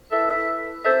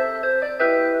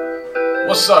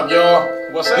What's up, y'all?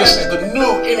 This is the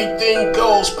new Anything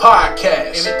Goes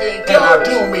podcast. And I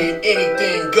do mean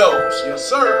anything goes. Yes,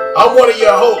 sir. I'm one of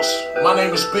your hosts. My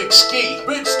name is Big Ski.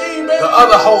 Big Ski, baby. The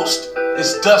other host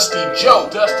is Dusty Joe.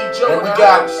 And we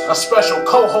got a special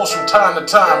co-host from time to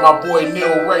time, my boy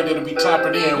Neil Ray, that'll be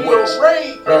tapping in with us.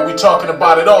 Man, we talking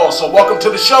about it all. So welcome to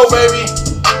the show, baby.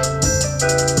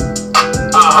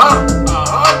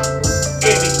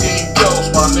 Anything goes,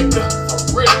 my nigga.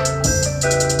 For real.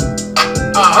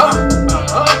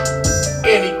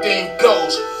 Anything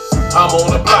goes. I'm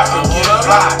on the block and get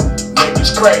high.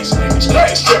 Niggas crazy.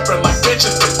 Stripping like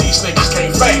bitches, but these niggas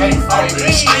can't fake. I'm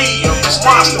Big Ski, I'm this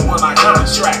monster when I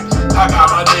contract. I got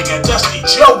my nigga Dusty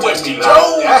Joe with me,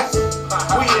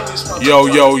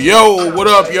 Yo, what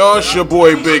up, y'all? It's your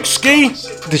boy Big Ski.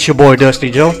 This your boy Dusty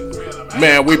Joe.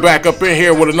 Man, we back up in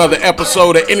here with another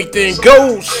episode of Anything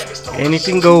Goes.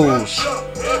 Anything goes.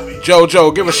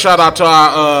 Joe, give a shout out to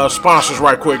our sponsors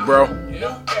right quick, bro.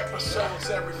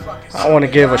 I want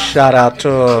to give a shout out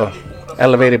to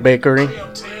Elevated Bakery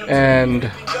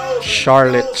and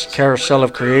Charlotte's Carousel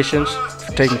of Creations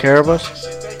for taking care of us.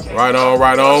 Right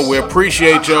on. We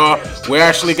appreciate y'all. We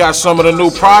actually got some of the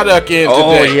new product in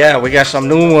today. Oh yeah, we got some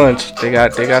new ones. They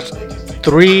got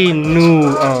 3 new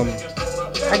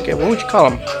what would you call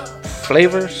them?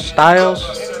 Flavors, styles.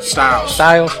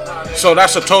 So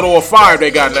that's a total of 5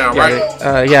 they got now, right?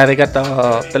 They got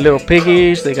the little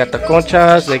piggies. They got the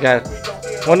conchas. They got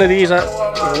one of these.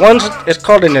 One's it's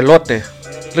called an elote.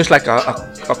 Looks like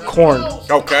a corn.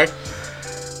 Okay.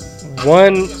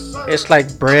 One is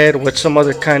like bread with some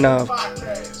other kind of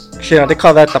shit. They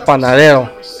call that the panadero.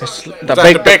 It's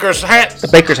the baker's hat. The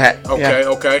baker's hat.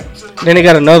 Okay. Then they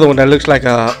got another one that looks like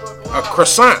a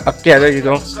croissant. Yeah, there you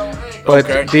go.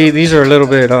 But these are a little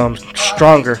bit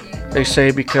stronger. They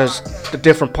say because the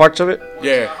different parts of it.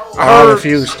 Yeah. Are all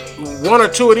infused. 1 or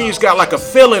 2 of these got like a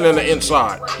filling in the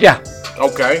inside. Yeah.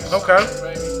 Okay.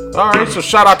 All right. So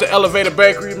shout out to Elevated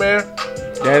Bakery, man.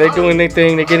 Yeah, they're doing their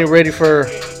thing. They're getting ready for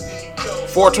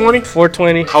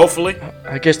 420. Hopefully.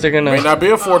 I guess they're gonna. May not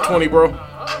be a 420, bro.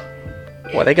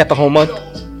 Well, they got the whole month.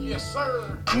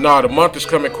 Nah, the month is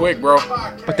coming quick, bro.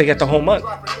 But they got the whole month.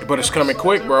 But it's coming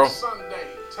quick, bro.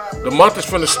 The month is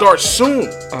finna start soon.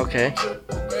 Okay.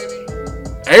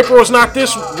 April is not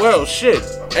this. Well, shit.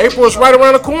 April is right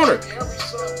around the corner.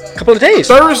 Couple of days.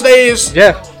 Thursday is.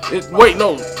 Yeah.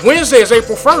 Wednesday is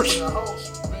April 1st.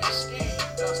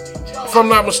 If I'm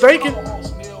not mistaken.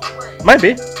 Might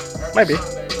be.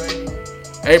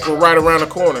 April right around the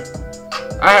corner.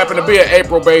 I happen to be an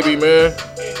April baby, man.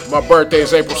 My birthday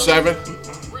is April 7th.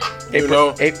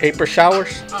 April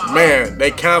showers? Man,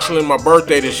 they canceling my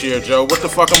birthday this year, Joe. What the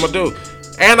fuck I'm gonna do?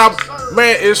 And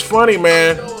it's funny,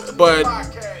 man, but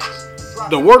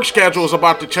the work schedule is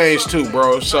about to change too,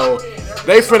 bro. So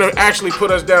they finna actually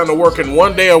put us down to working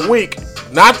 1 day a week.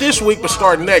 Not this week, but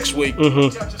starting next week.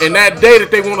 Mm-hmm. And that day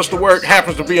that they want us to work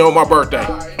happens to be on my birthday.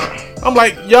 I'm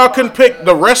like, y'all couldn't pick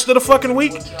the rest of the fucking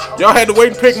week? Y'all had to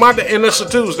wait and pick my day, and it's a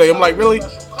Tuesday. I'm like, really?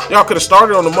 Y'all could have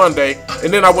started on a Monday,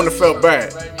 and then I wouldn't have felt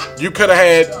bad. You could have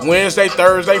had Wednesday,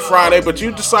 Thursday, Friday, but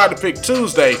you decided to pick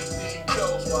Tuesday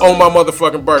on my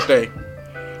motherfucking birthday.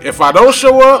 If I don't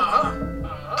show up,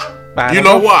 you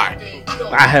know why.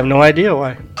 I have no idea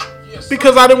why.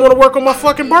 Because I didn't want to work on my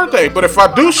fucking birthday. But if I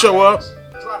do show up,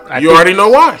 you already know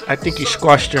why. I think you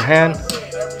squashed your hand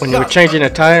when you were changing a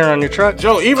tire on your truck.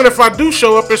 Joe, even if I do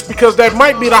show up, it's because that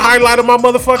might be the highlight of my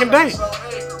motherfucking day.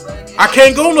 I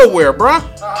can't go nowhere, bruh.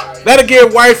 That'll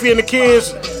give wifey and the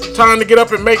kids time to get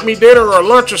up and make me dinner or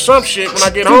lunch or some shit when I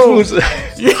get home.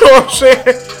 You know what I'm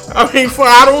saying? I mean,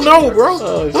 I don't know,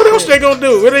 bro. What else they gonna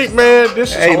do? It ain't, man.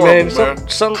 This is horrible, man.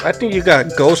 I think you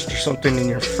got ghost or something in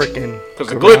your freaking.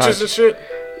 Because of glitches and shit?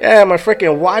 Yeah, my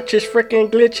freaking watch is freaking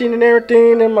glitching and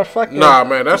everything, and my fucking. Nah,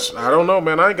 man, I don't know,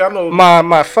 man. I ain't got no.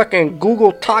 My fucking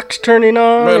Google Talks turning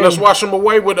on. Man, let's wash them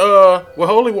away with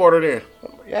holy water then.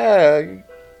 Yeah.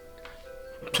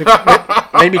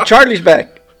 Maybe Charlie's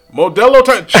back. Modelo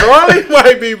time. Charlie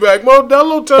might be back.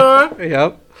 Modelo time.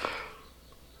 Yep.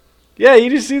 Yeah, you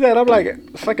didn't see that. I'm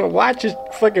like, fucking watch is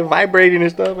fucking vibrating and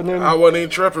stuff, and then I wasn't even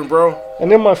tripping, bro. And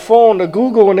then my phone, the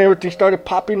Google and everything started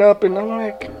popping up, and I'm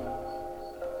like,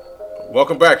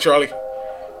 welcome back, Charlie.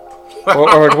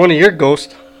 or one of your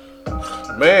ghosts.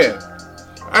 Man.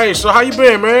 Hey, so how you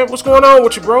been, man? What's going on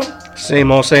with you, bro?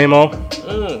 Same old.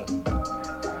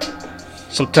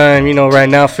 Sometime, right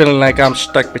now, feeling like I'm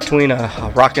stuck between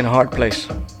a rock and a hard place.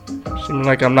 Seems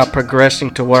like I'm not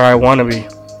progressing to where I want to be.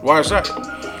 Why is that?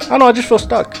 I don't know, I just feel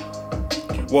stuck.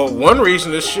 Well, one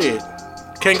reason is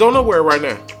can't go nowhere right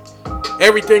now.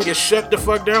 Everything is shut the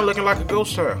fuck down looking like a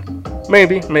ghost town.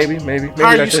 Maybe How are you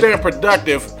that's it. staying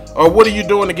productive, or what are you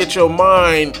doing to get your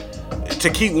mind to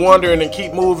keep wondering and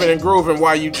keep moving and grooving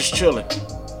while you just chilling?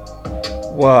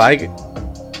 Well,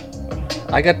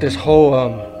 I got this whole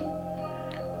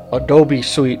Adobe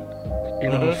suite,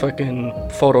 fucking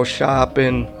Photoshop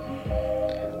and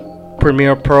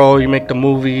Premiere Pro. You make the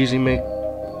movies, you make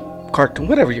cartoon,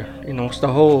 whatever it's the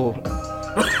whole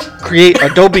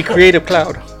Adobe Creative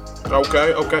Cloud.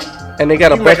 Okay. And they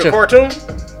got you a make bunch a of cartoon?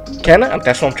 Can I?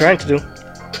 That's what I'm trying to do.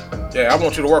 Yeah, I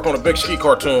want you to work on a big ski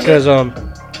cartoon. Because I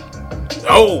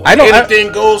know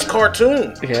anything goes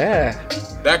cartoon. Yeah.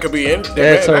 That could be in.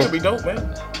 Yeah, that could be dope,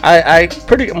 man. I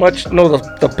pretty much know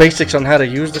the basics on how to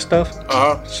use the stuff.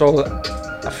 So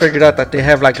I figured out that they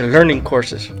have like learning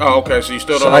courses. Oh, okay. So you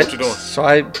still don't know what you're doing. So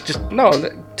I just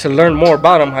to learn more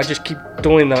about them. I just keep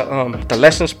doing the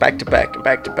lessons back to back and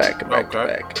back to back and back to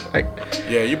back. Like,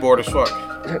 yeah, you bored as fuck.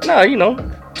 No,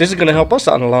 this is gonna help us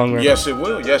out in the long run. Yes, it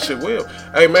will.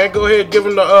 Hey, man, go ahead and give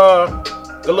them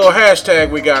the little hashtag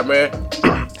we got, man.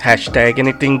 Hashtag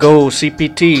anything goes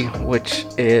CPT, which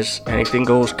is anything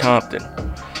goes Compton.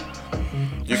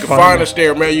 You can find us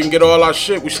there, man. You can get all our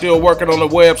shit. We still working on the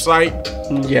website.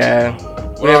 Yeah.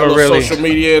 With our little social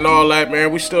media and all that,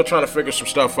 man. We still trying to figure some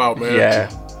stuff out, man. Yeah,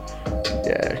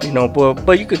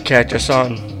 but you could catch us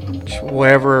on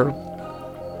wherever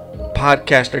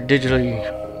podcast or digitally,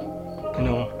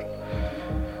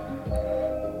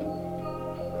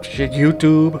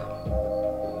 YouTube.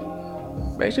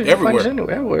 Basically,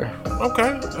 everywhere.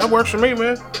 Okay, that works for me,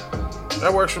 man.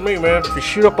 If you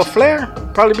shoot up a flare,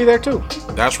 probably be there too.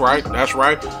 That's right.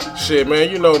 Shit,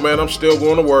 man, man, I'm still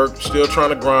going to work, still trying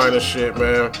to grind and shit,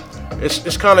 man.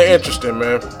 It's kind of interesting,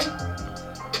 man.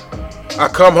 I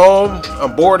come home,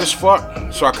 I'm bored as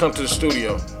fuck, so I come to the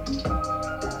studio.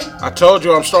 I told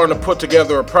you I'm starting to put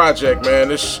together a project, man.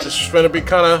 This is finna be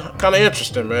kind of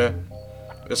interesting, man.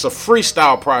 It's a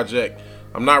freestyle project.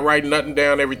 I'm not writing nothing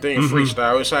down, everything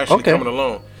freestyle. It's actually coming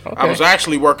along. Okay. I was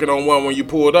actually working on one when you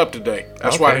pulled up today.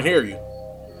 That's why I didn't hear you.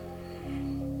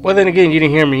 Well, then again, you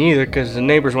didn't hear me either because the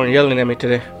neighbors weren't yelling at me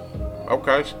today.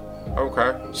 Okay.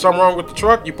 Something wrong with the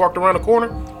truck? You parked around the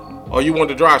corner? Or you wanted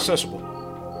to drive sensible?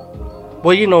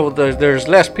 Well, there's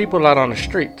less people out on the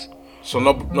streets. So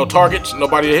no targets?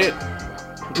 Nobody to hit?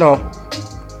 No.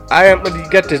 You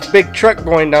got this big truck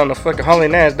going down the fucking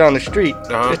hauling ass down the street.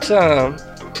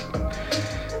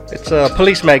 It's a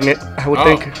police magnet, I would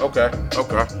think. Okay.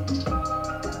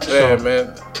 Yeah,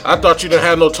 man. I thought you didn't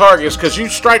have no targets because you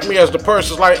strike me as the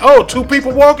person's like, oh, 2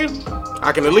 people walking?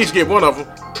 I can at least get one of them.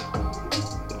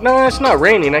 No, it's not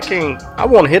raining. I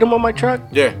won't hit them on my truck.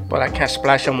 Yeah. But I can't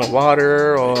splash them with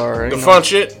water or... The fun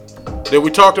shit that we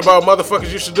talked about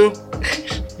motherfuckers used to do?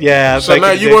 Yeah. So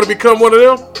now you want to become one of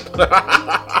them?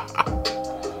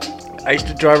 I used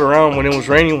to drive around when it was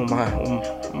raining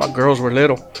when my girls were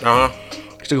little. I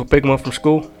used to go pick them up from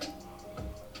school.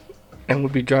 And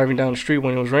we'd be driving down the street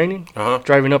when it was raining.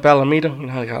 Driving up Alameda.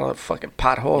 Like all the fucking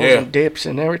potholes and dips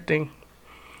and everything.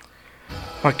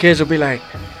 My kids would be like,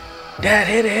 Dad,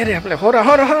 hit it. I'm like, hold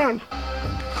on.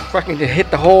 Fucking just hit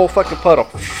the whole fucking puddle.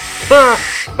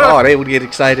 Oh, they would get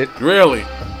excited. Really?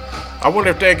 I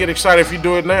wonder if they'd get excited if you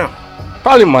do it now.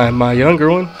 Probably my younger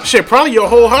one. Shit, probably your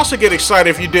whole house would get excited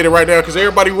if you did it right now because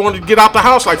everybody wanted to get out the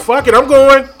house like, fuck it, I'm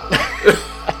going.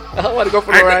 I want to go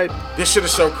for the ride. This shit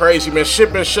is so crazy, man.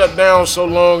 Shit been shut down so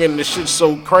long and this shit's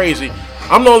so crazy.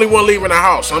 I'm the only one leaving the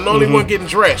house. I'm the only one getting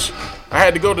dressed. I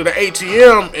had to go to the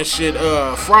ATM and shit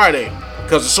Friday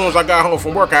because as soon as I got home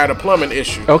from work, I had a plumbing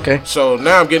issue. Okay. So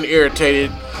now I'm getting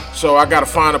irritated. So I got to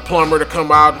find a plumber to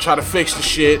come out and try to fix the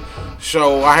shit.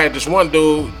 So I had this one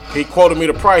dude, he quoted me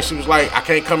the price. He was like, I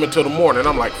can't come until the morning.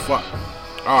 I'm like, fuck.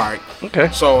 All right.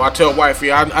 Okay. So I tell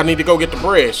wifey, I need to go get the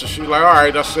bread. So she's like, all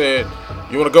right. I said,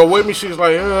 you want to go with me? She's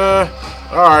like, all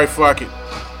right, fuck it.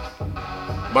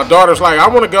 My daughter's like, I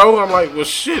want to go. I'm like, well,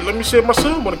 shit, let me see if my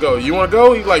son want to go. You want to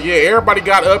go? He's like, yeah, everybody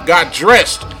got up, got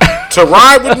dressed to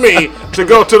ride with me to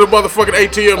go to the motherfucking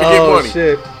ATM to get money.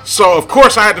 Shit. So, of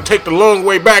course, I had to take the long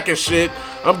way back and shit.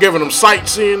 I'm giving them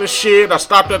sightseeing and shit. I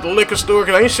stopped at the liquor store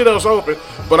because ain't shit else open.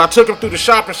 But I took them through the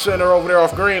shopping center over there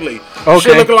off Greenleaf. Okay.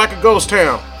 Shit looking like a ghost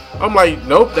town. I'm like,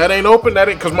 nope, that ain't open. That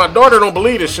ain't, because my daughter don't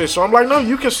believe this shit. So I'm like, no,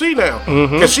 you can see now.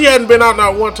 Because she hadn't been out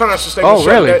not one time since they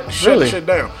shut the shit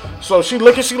down. So she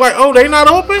looking, she like, oh, they not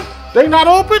open? They not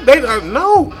open?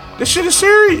 No, this shit is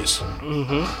serious.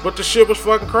 But the shit was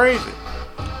fucking crazy.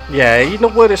 Yeah, you know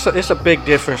what? It's a big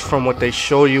difference from what they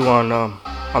show you on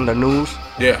the news.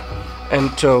 Yeah.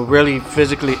 And to really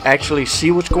physically actually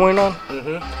see what's going on.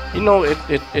 You know,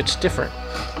 it's different.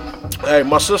 Hey,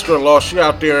 my sister-in-law, she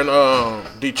out there in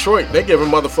Detroit. They giving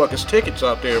motherfuckers tickets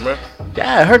out there, man.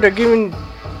 Yeah, I heard they're giving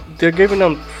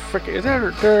them freaking.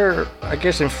 They're I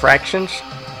guess infractions.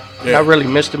 Yeah. Not really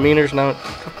misdemeanors, not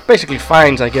basically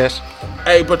fines, I guess.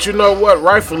 Hey, but you know what?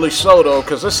 Rightfully so though,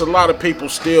 because there's a lot of people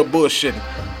still bullshitting.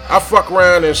 I fuck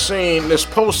around and seen this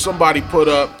post somebody put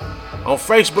up on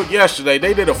Facebook yesterday.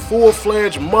 They did a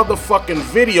full-fledged motherfucking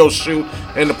video shoot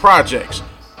in the projects.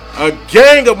 A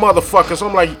gang of motherfuckers.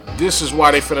 I'm like, this is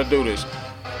why they finna do this.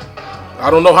 I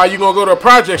don't know how you gonna go to a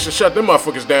projects and shut them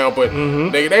motherfuckers down, but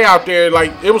they out there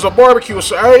like it was a barbecue.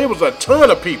 So it was a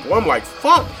ton of people. I'm like,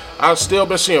 fuck. I've still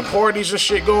been seeing parties and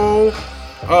shit go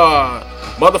on.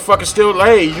 Motherfuckers still,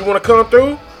 hey, you wanna come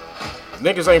through?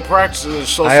 Niggas ain't practicing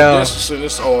social distancing.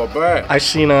 It's all bad. I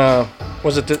seen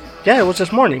was it? It was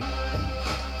this morning.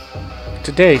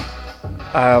 Today,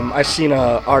 I seen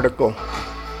a article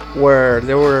where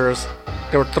they were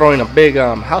throwing a big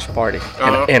house party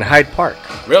in Hyde Park.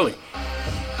 Really?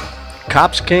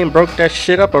 Cops came, broke that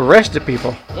shit up, arrested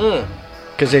people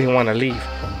because they didn't want to leave.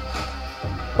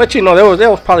 But you know, there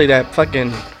was probably that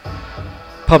fucking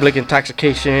public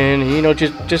intoxication. You know,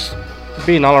 just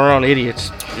being all around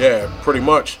idiots. Yeah, pretty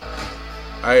much.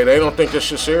 Hey, they don't think this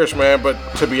shit's serious, man. But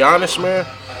to be honest, man,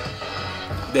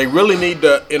 they really need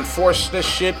to enforce this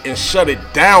shit and shut it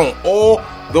down all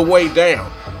the way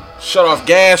down. Shut off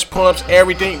gas pumps,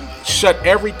 everything. Shut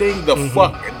everything the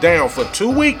fuck down for 2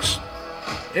 weeks.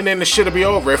 And then the shit'll be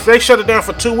over. If they shut it down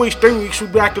for 2 weeks, 3 weeks, we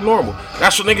back to normal.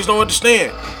 That's what niggas don't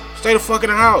understand. Stay the fuck in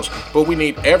the house. But we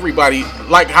need everybody,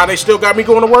 like how they still got me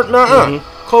going to work now.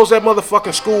 Close that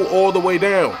motherfucking school all the way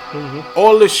down.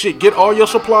 All this shit. Get all your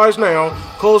supplies now.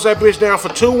 Close that bitch down for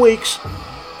 2 weeks.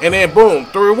 And then boom,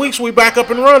 3 weeks, we back up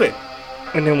and running.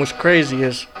 And then what's crazy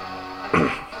is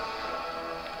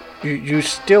you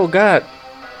still got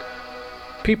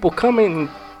people coming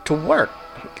to work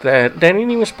that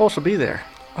ain't even supposed to be there.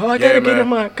 Oh, I gotta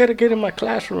get in my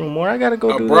classroom, or I gotta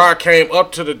go do this. A bride came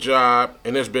up to the job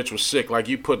and this bitch was sick, like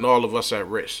you putting all of us at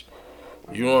risk.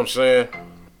 You know what I'm saying?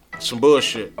 Some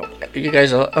bullshit. You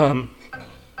guys allowed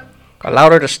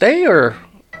her to stay, or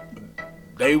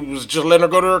they was just letting her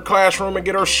go to her classroom and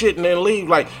get her shit and then leave?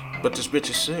 Like, but this bitch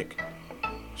is sick.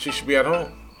 She should be at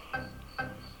home.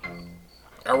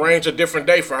 Arrange a different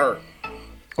day for her.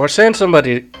 Or send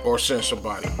somebody.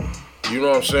 You know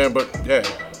what I'm saying? But yeah,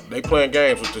 they playing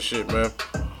games with this shit, man.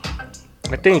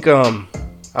 I think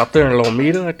out there in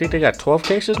Lomita, I think they got 12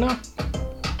 cases now.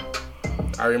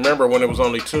 I remember when it was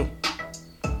only 2.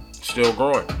 Still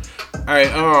growing.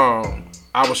 Hey,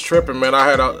 I was tripping, man. I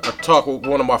had a talk with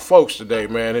one of my folks today,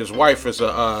 man. His wife is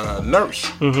a nurse.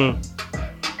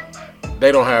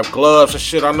 They don't have gloves and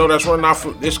shit. I know that's running out.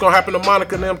 It's gonna happen to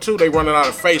Monica and them too. They running out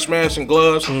of face masks and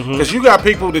gloves. Cause you got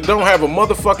people that don't have a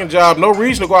motherfucking job, no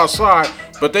reason to go outside,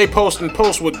 but they post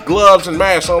with gloves and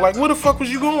masks on. Like, where the fuck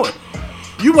was you going?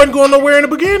 You wasn't going nowhere in the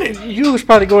beginning. You was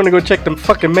probably going to go check them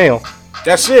fucking mail.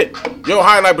 That's it. Your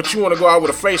highlight, but you want to go out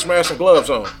with a face mask and gloves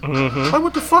on. Like,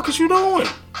 what the fuck is you doing?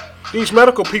 These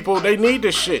medical people, they need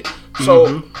this shit.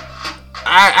 So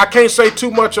I can't say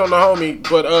too much on the homie,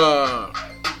 but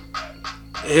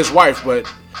his wife,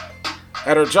 but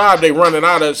at her job they running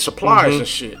out of supplies and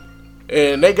shit,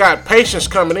 and they got patients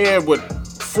coming in with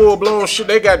full blown shit.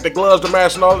 They got the gloves, the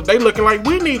mask, and all that. They looking like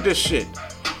we need this shit.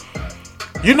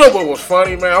 You know what was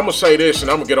funny, man? I'm gonna say this,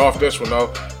 and I'm gonna get off this one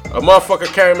though. A motherfucker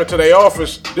came into their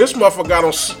office. This motherfucker got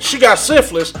on. She got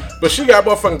syphilis, but she got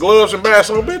motherfucking gloves and masks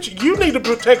on. Bitch, you need to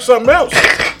protect something else.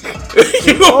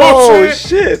 You know what I'm saying?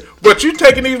 Shit. But you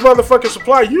taking these motherfucking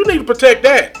supplies, you need to protect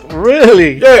that.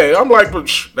 Really? Yeah, I'm like, but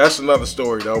that's another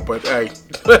story though. But hey,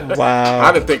 wow.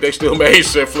 I didn't think they still made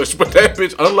syphilis, but that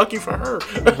bitch, unlucky for her.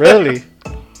 Really?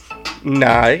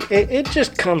 Nah, it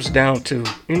just comes down to,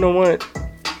 you know what?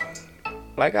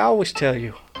 Like I always tell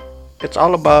you, it's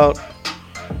all about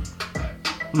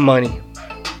money.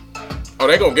 Oh,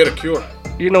 they gonna get a cure.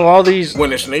 You know, all these...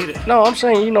 when it's needed. No, I'm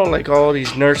saying, you know, like all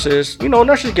these nurses. You know,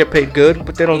 nurses get paid good,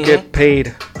 but they don't get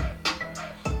paid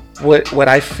what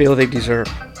I feel they deserve.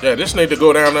 Yeah, this need to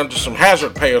go down under some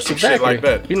hazard pay or some shit like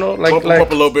that. You know, like... Bump them up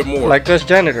a little bit more. Like us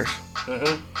janitors.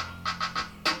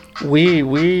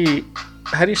 We...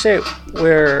 How do you say it?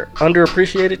 We're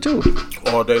underappreciated, too.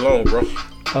 All day long, bro.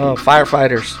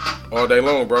 Firefighters. All day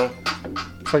long, bro.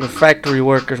 Fucking factory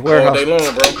workers, warehouse. All day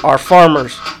long, bro. Our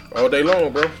farmers. All day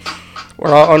long, bro.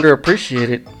 We're all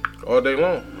underappreciated. All day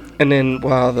long. And then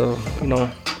while the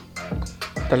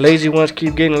lazy ones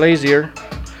keep getting lazier,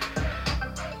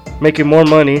 making more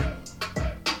money,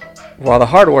 while the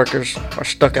hard workers are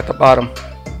stuck at the bottom.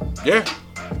 Yeah.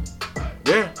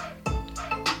 Yeah.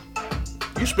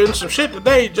 You spitting some shit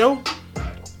today, Joe.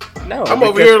 No. I'm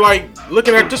over here like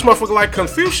looking at this motherfucker like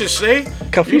Confucius say.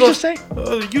 Confucius say?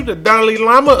 You the Dalai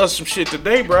Lama or some shit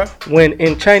today, bro. When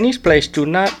in Chinese place, do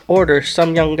not order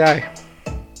some young guy.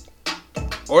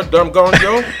 Or dumb gone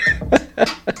Joe.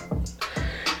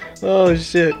 Oh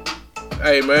shit.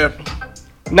 Hey man.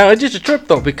 No, it's just a trip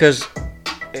though because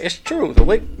it's true. The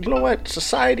way you know what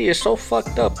society is so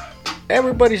fucked up.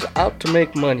 Everybody's out to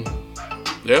make money.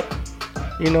 Yeah.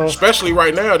 You know, especially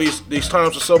right now, these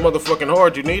times are so motherfucking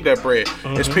hard. You need that bread.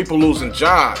 Mm-hmm. It's people losing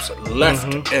jobs left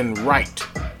mm-hmm. and right.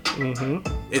 Mm-hmm.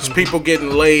 It's mm-hmm. people getting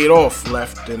laid off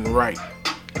left and right.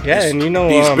 Yeah, and you know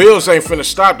these bills ain't finna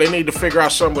stop. They need to figure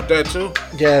out something with that too.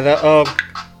 Yeah,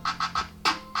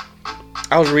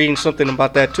 I was reading something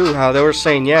about that too. How they were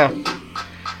saying, yeah,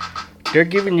 they're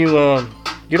giving you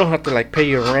you don't have to like pay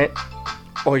your rent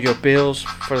or your bills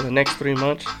for the next 3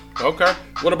 months. Okay.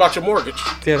 What about your mortgage?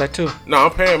 Yeah, that too. No,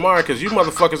 I'm paying mine because you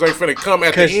motherfuckers ain't finna come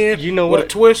at the end you know with what? a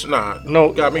twist. Nah.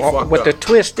 No. Got me fucked what up. the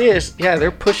twist is, yeah, they're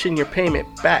pushing your payment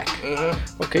back.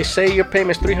 Mm-hmm. Okay, say your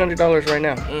payment's $300 right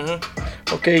now.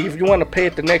 Mm-hmm. Okay, if you want to pay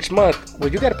it the next month,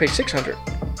 well, you got to pay $600.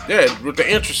 Yeah, with the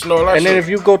interest and all that. And then if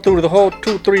you go through the whole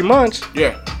 2-3 months,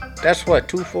 yeah, that's what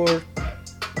 $900.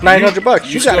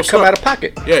 You got to come out of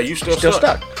pocket. Yeah, you still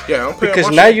stuck. Yeah, I'm paying because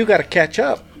my now shit. You got to catch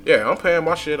up. Yeah, I'm paying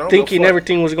my shit. Thinking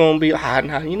everything was gonna be hot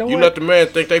and hot. You know what? You let the man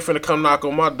think they finna come knock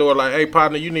on my door like, "Hey,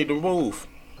 partner, you need to move."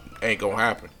 Ain't gonna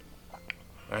happen.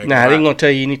 They ain't gonna tell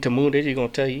you need to move. They just gonna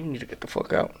tell you need to get the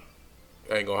fuck out.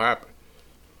 Ain't gonna happen.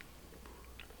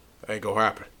 Ain't gonna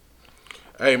happen.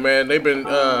 Hey man, they've been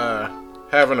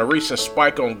having a recent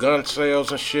spike on gun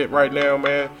sales and shit right now,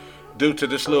 man, due to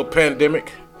this little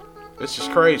pandemic. This is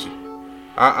crazy.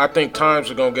 I think times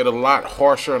are gonna get a lot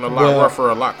harsher and a lot rougher,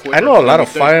 a lot quicker. I know a lot of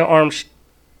firearms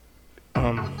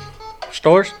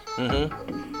stores.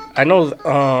 Mm-hmm. I know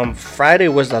Friday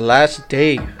was the last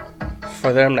day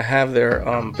for them to have their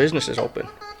businesses open.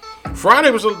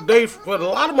 Friday was a day for a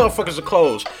lot of motherfuckers to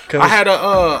close. I had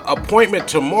a appointment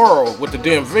tomorrow with the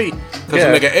DMV because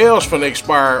the nigga L's finna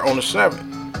expire on the 7th.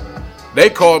 They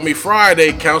called me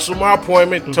Friday, canceled my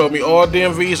appointment, told me all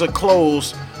DMVs are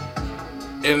closed.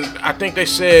 And I think they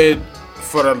said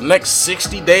for the next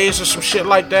 60 days or some shit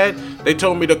like that, they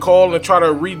told me to call and try to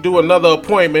redo another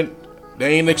appointment.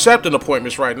 They ain't accepting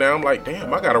appointments right now. I'm like,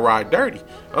 damn, I gotta ride dirty.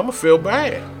 I'ma feel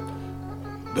bad.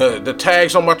 The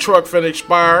tags on my truck finna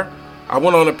expire. I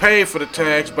went on and paid for the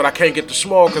tags, but I can't get the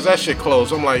small because that shit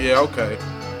closed. I'm like, yeah, okay.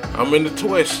 I'm in the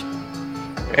twist.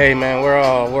 Hey man, we're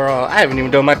all. I haven't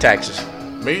even done my taxes.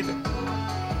 Me either.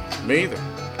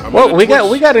 Well, we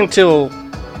got until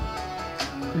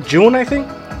June, I think.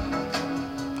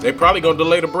 They probably gonna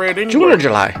delay the bread anyway. June or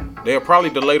July. They'll probably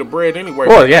delay the bread anyway.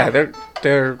 Well, yeah, they're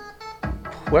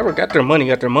whoever got their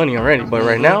money already. But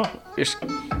right now, it's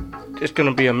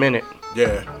gonna be a minute.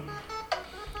 Yeah.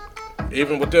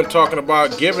 Even with them talking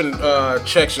about giving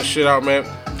checks and shit out, man,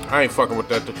 I ain't fucking with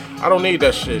that. I don't need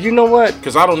that shit. You know what?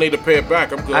 Because I don't need to pay it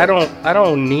back. I'm good. I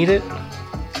don't need it.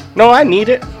 No, I need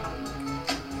it.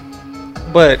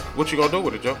 But what you gonna do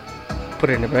with it, Joe? Put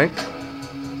it in the bank.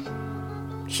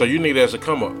 So you need it as a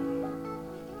come up.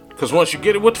 Because once you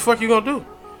get it, what the fuck you gonna do?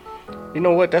 You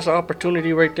know what? That's an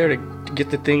opportunity right there to get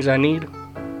the things I need.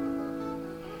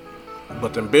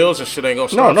 But them bills and shit ain't gonna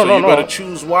stop. So you better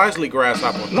choose wisely,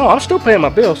 grasshopper. No, I'm still paying my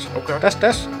bills. Okay.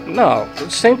 That's no,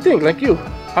 same thing like you.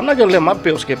 I'm not gonna let my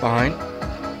bills get behind.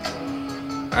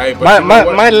 Hey, but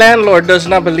my landlord does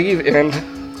not believe in.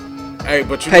 Hey,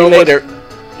 but you pay know later.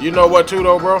 What? You know what too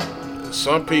though, bro?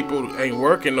 Some people ain't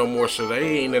working no more, so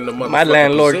they ain't in the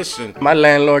motherfucking position. My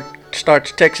landlord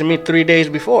starts texting me 3 days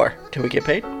before. Can we get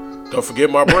paid? Don't forget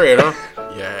my bread, huh?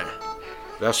 Yeah.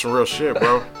 That's some real shit,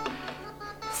 bro.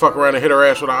 Fuck around and hit her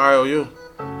ass with an IOU.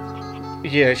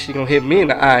 Yeah, she gonna hit me in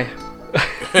the eye.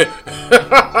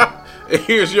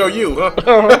 Here's your U, huh?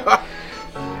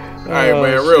 Alright,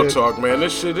 man, real talk, man.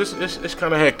 This shit, it's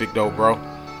kind of hectic, though, bro.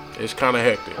 It's kind of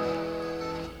hectic.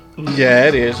 Yeah,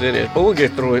 it is. But we'll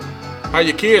get through it. How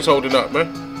your kids holding up,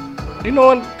 man? You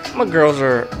know what? My girls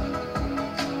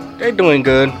they doing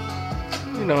good.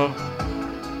 You know.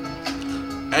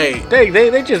 Hey.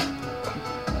 They just,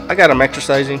 I got them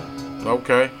exercising.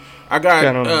 Okay. I got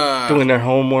them doing their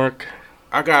homework.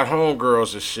 I got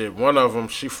homegirls and shit. One of them,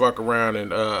 she fuck around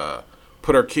and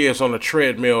put her kids on the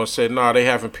treadmill and said, nah, they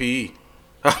having PE.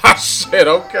 I said,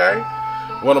 okay.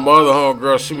 One of my other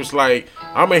homegirls, she was like,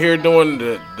 I'm in here doing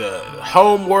the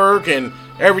homework and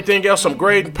everything else. I'm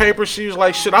grading papers. She was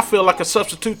like, shit, I feel like a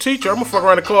substitute teacher. I'm gonna fuck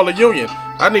around and call the union.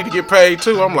 I need to get paid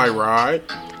too. I'm like, right.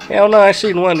 Hell no, I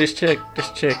seen one this chick put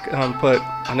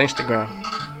on Instagram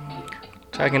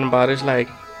talking about it's like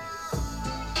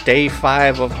day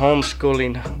 5 of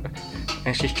homeschooling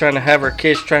and she's trying to have her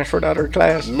kids transferred out of her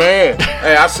class. Man,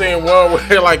 hey, I seen one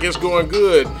where like it's going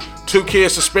good. 2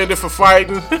 kids suspended for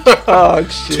fighting. Oh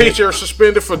shit. Teacher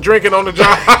suspended for drinking on the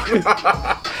job.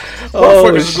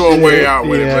 Motherfuckers is going way out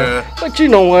with it, man. But you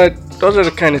know what? Those are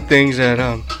the kind of things that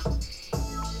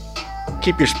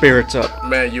keep your spirits up.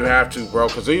 Man, you have to, bro,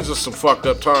 because these are some fucked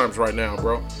up times right now,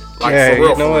 bro. Like, yeah, for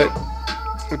real, you know what?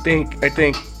 I think,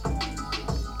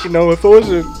 you know, if it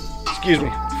wasn't,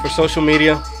 for social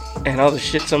media and all the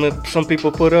shit some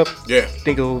people put up, yeah, I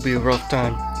think it would be a rough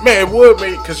time. Man, it would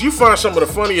be, because you find some of the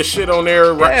funniest shit on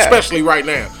there, right, especially right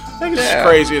now. Niggas is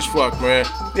crazy as fuck, man.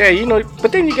 Yeah, you know,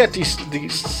 but then you got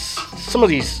some of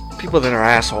these people that are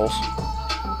assholes.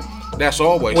 That's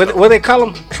always. What they call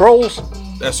them? Trolls?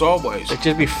 That's always. They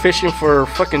just be fishing for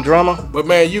fucking drama. But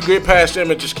man, you get past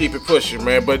them and just keep it pushing,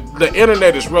 man. But the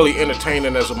internet is really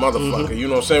entertaining as a motherfucker. Mm-hmm. You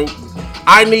know what I'm saying?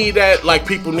 I need that like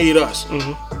people need us.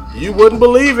 Mm-hmm. You wouldn't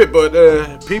believe it,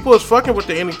 but people is fucking with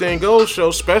the Anything Goes show,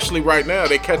 especially right now.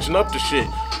 They catching up to shit.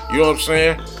 You know what I'm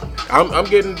saying? I'm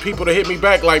getting people to hit me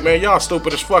back like, man, y'all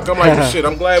stupid as fuck. I'm like, well, shit,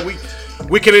 I'm glad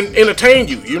we can entertain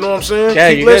you. You know what I'm saying?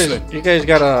 Yeah, keep listening. You guys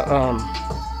gotta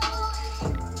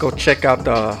go check out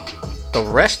the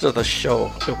rest of the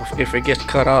show. If it gets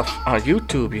cut off on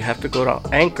YouTube, you have to go to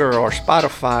Anchor or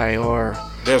Spotify or.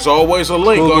 There's always a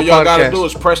link. Google All y'all Podcast. gotta do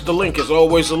is press the link. There's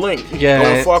always a link. Yeah,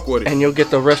 don't fuck with it. And you'll get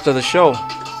the rest of the show.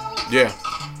 Yeah.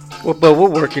 But we're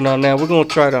working on that. We're gonna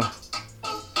try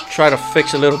to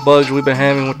fix a little bugs we've been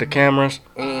having with the cameras.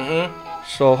 Mm-hmm.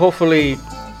 So hopefully,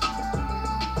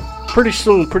 pretty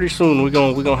soon, we're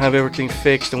gonna have everything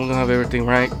fixed and we're gonna have everything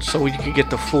right, so we can get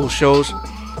the full shows.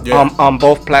 Yeah. On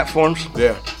both platforms.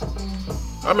 Yeah.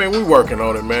 I mean, we working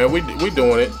on it, man. We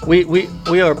doing it.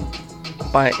 We are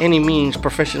by any means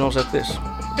professionals at this.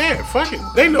 Yeah, fuck it.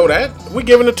 They know that. We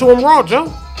giving it to them raw,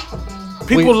 Joe.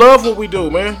 People love what we do,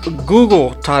 man.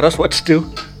 Google taught us what to do.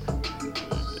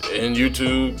 And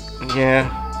YouTube. Yeah.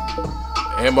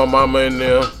 And my mama in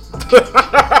there.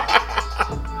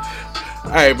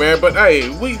 Hey, man, but hey,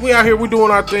 we out here, we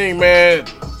doing our thing, man.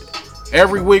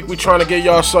 Every week we trying to get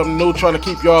y'all something new, trying to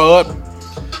keep y'all up,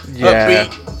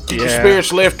 upbeat, keep your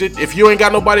spirits lifted. If you ain't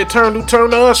got nobody to turn to,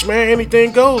 turn to us, man.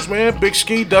 Anything goes, man. Big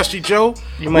Ski, Dusty Joe.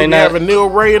 You might not have a Neil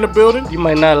Ray in the building. You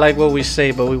might not like what we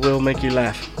say, but we will make you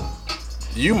laugh.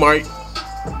 You might.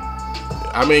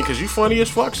 I mean, cause you funny as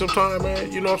fuck sometimes,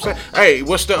 man. You know what I'm saying? Hey,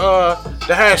 what's the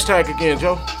hashtag again,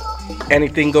 Joe?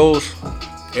 Anything goes.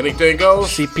 Anything goes.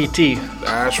 CPT.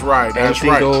 That's right. That's Anything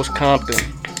right. goes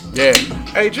Compton. Yeah.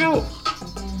 Hey, Joe.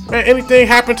 Man, anything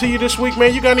happened to you this week,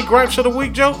 man? You got any gripes of the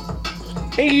week, Joe?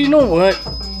 Hey, you know what?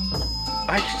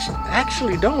 I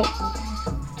actually don't.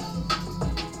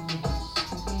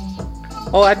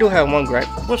 Oh, I do have one gripe.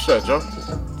 What's that, Joe?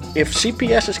 If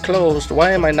CPS is closed,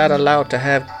 why am I not allowed to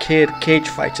have cage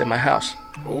fights in my house?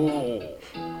 Oh,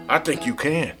 I think you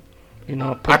can. You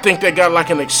know, I think they got like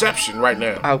an exception right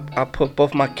now. I'll put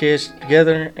both my kids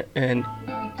together and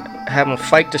have them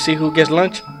fight to see who gets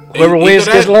lunch. Whoever wins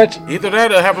gets lunch. Either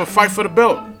that or have them fight for the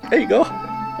belt. There you go.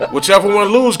 Whichever one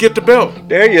lose, get the belt.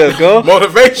 There you go.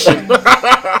 Motivation.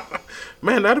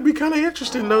 Man, that'd be kind of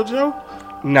interesting, though, Joe.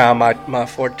 Nah, my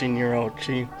 14-year-old,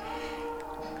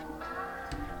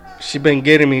 she been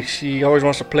getting me. She always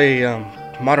wants to play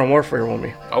Modern Warfare with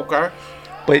me. Okay.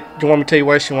 But you want me to tell you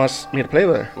why she wants me to play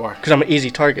with her? Why? Because I'm an easy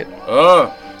target.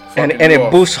 And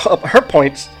it boosts up her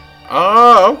points.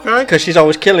 Okay. Because she's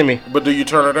always killing me. But do you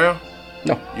turn her down?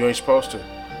 No. You ain't supposed to.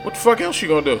 What the fuck else you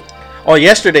gonna do? Oh,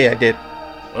 yesterday I did.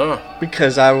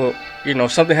 Because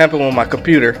something happened with my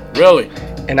computer. Really?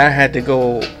 And I had to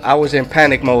go. I was in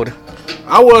panic mode.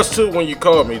 I was too when you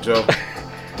called me, Joe.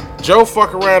 Joe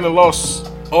fuck around and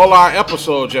lost all our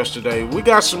episodes yesterday. We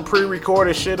got some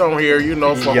pre-recorded shit on here,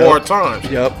 for hard times.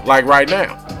 Yep. Like right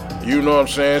now. You know what I'm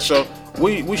saying? So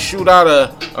we shoot out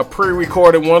a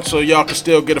pre-recorded one so y'all can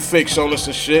still get a fix on us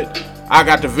and shit. I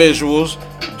got the visuals.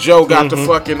 Joe got the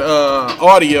fucking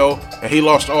audio, and he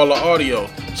lost all the audio.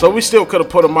 So we still could have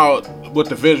put them out with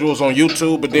the visuals on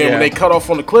YouTube, but then when they cut off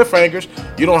on the cliffhangers,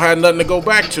 you don't have nothing to go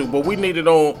back to. But we need it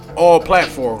on all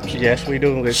platforms. Yes, we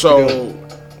do.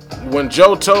 When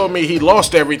Joe told me he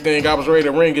lost everything, I was ready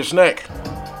to wring his neck.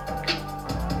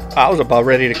 I was about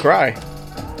ready to cry.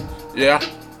 Yeah.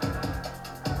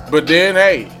 But then,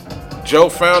 hey, Joe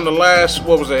found the last,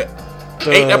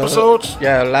 8 episodes?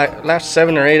 Yeah, last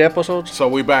 7 or 8 episodes. So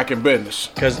we back in business.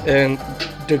 And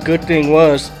the good thing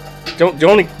was, the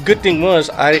only good thing was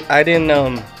I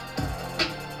didn't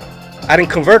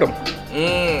convert them.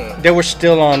 They were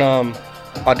still on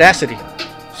Audacity.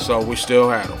 So we still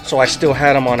had them. So I still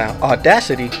had them on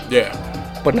Audacity. Yeah.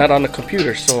 but not on the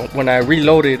computer. So when I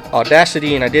reloaded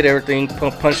Audacity and I did everything,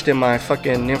 punched in my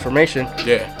fucking information,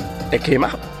 they came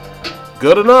out.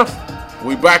 Good enough.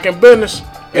 We back in business.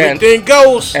 Anything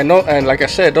goes. And like I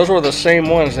said, those were the same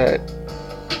ones that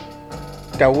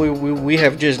we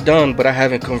have just done, but I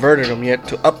haven't converted them yet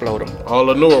to upload them. All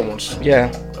the newer ones.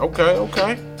 Yeah.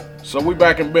 Okay. So we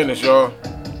back in business, y'all.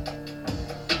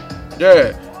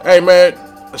 Yeah. Hey, man.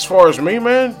 As far as me,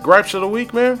 man, gripes of the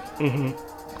week, man. Mm-hmm.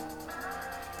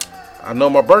 I know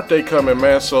my birthday coming,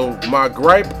 man. So my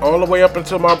gripe all the way up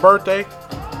until my birthday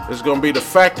is gonna be the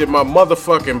fact that my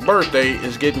motherfucking birthday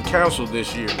is getting canceled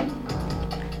this year.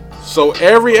 So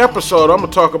every episode, I'm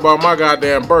gonna talk about my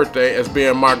goddamn birthday as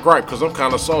being my gripe, because I'm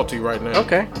kind of salty right now.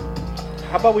 Okay.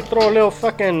 How about we throw a little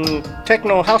fucking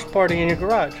techno house party in your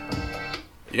garage?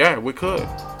 Yeah, we could.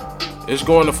 It's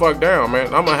going to fuck down,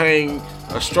 man. I'm gonna hang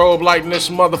a strobe light in this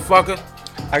motherfucker.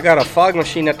 I got a fog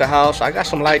machine at the house. I got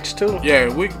some lights too. Yeah,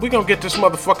 we gonna get this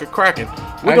motherfucker cracking.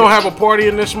 We gonna have a party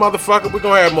in this motherfucker. We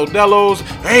gonna have Modelo's.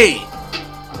 Hey,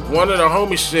 one of the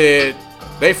homies said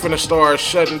they finna start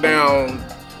shutting down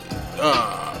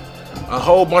a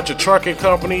whole bunch of trucking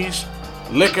companies,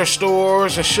 liquor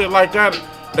stores, and shit like that.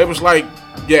 They was like,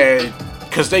 yeah,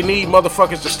 because they need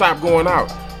motherfuckers to stop going out.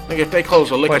 Nigga, if they close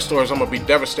the liquor stores, I'm gonna be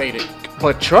devastated.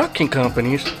 But trucking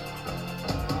companies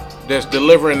that's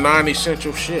delivering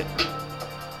non-essential shit.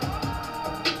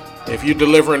 If you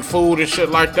delivering food and shit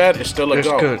like that, it's still a go.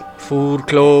 That's good. Food,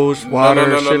 clothes,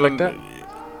 water, shit like that.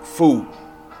 Food.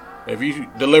 If you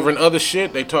delivering other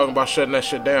shit, they talking about shutting that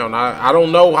shit down. I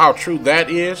don't know how true that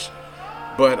is,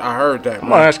 but I heard that. I'm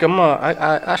gonna ask him.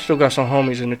 I still got some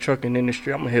homies in the trucking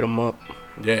industry. I'm gonna hit them up.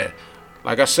 Yeah,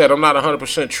 like I said, I'm not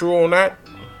 100% true on that,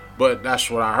 but that's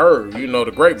what I heard. You know,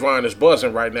 the grapevine is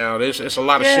buzzing right now. It's a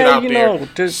lot of shit out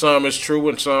there. Some is true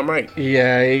and some ain't.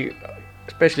 Yeah,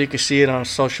 especially you can see it on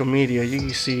social media. You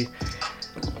can see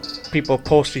people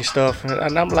posting stuff,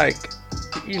 and I'm like,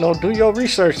 you know, do your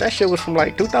research. That shit was from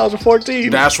like 2014.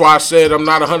 That's why I said I'm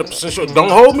not 100% sure. Don't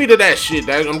hold me to that shit.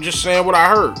 I'm just saying what I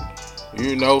heard.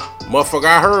 You know, motherfucker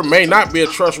I heard may not be a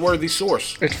trustworthy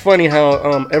source. It's funny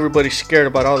how everybody's scared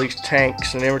about all these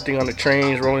tanks and everything on the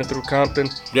trains rolling through Compton.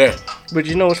 Yeah. But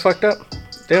you know what's fucked up?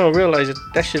 They don't realize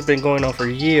that shit's been going on for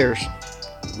years.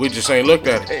 We just ain't looked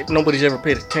at it. Nobody's ever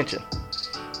paid attention.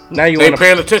 Now they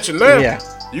paying attention now. Yeah.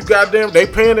 You goddamn, they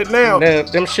paying it now.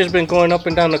 Them shit's been going up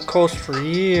and down the coast for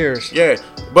years. Yeah,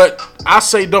 but I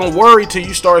say don't worry till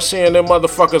you start seeing them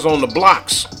motherfuckers on the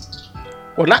blocks.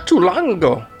 Well, not too long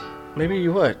ago. Maybe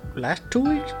last 2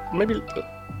 weeks? Maybe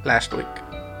last week.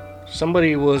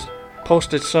 Somebody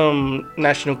posted some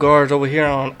National Guards over here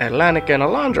on Atlantic and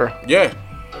Alondra. Yeah.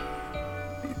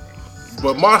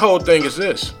 But my whole thing is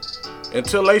this.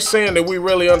 Until they saying that we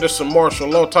really under some martial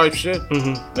law type shit,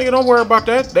 nigga, don't worry about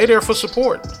that. They there for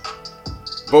support.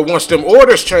 But once them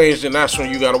orders change, then that's when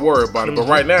you gotta worry about it. But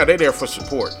right now, they there for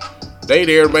support. They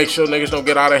there to make sure niggas don't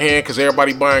get out of hand because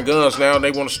everybody buying guns now and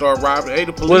they want to start robbing. Hey,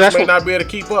 the police may not be able to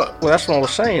keep up. Well, that's what I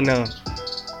was saying.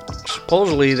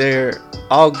 Supposedly,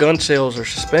 all gun sales are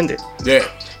suspended. Yeah.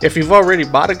 If you've already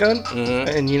bought a gun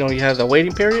and you have the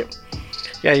waiting period,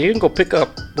 yeah, you can go pick up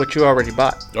what you already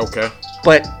bought. Okay.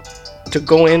 But to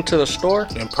go into the store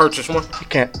and purchase one, you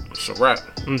can't. It's a wrap.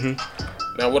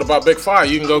 Now, what about Big Fire?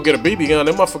 You can go get a BB gun.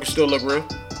 Them motherfuckers still look real,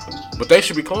 but they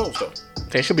should be closed though.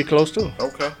 They should be closed too.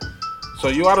 Okay. So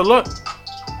you out of luck.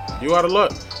 You out of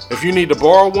luck. If you need to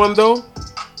borrow one though,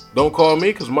 don't call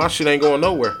me because my shit ain't going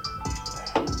nowhere.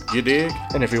 You dig?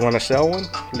 And if you want to sell one,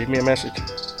 leave me a message.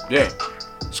 Yeah.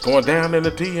 It's going down in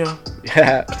the DM.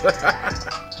 Yeah.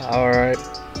 All right.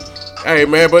 Hey,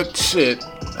 man, but shit.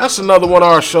 That's another one of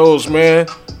our shows, man.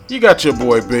 You got your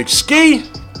boy Big Ski.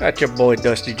 Got your boy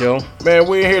Dusty Joe. Man,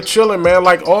 we in here chilling, man,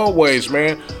 like always,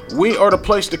 man. We are the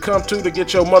place to come to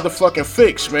get your motherfucking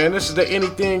fix, man. This is the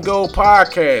Anything Goes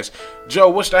podcast. Joe,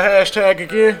 what's the hashtag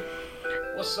again?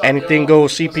 What's up, Anything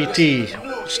Goes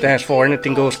CPT. Stands for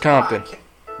Anything Goes Compton.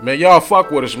 Man, y'all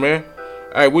fuck with us, man.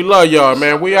 Hey, we love y'all,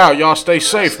 man. We out. Y'all stay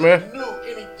safe, man.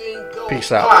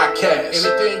 Peace out. Podcast.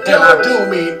 And I do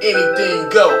mean anything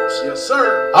goes. Yes,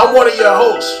 sir. I'm one of your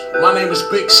hosts. My name is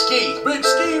Big Ski. Big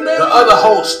Ski, man. The other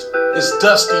host is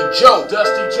Dusty Joe.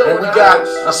 Dusty Joe. And we got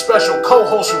a special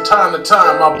co-host from time to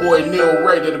time, my boy Neil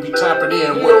Ray, that'll be tapping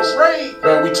in with us.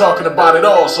 Man, we talking about it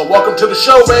all. So welcome to the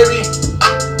show, baby.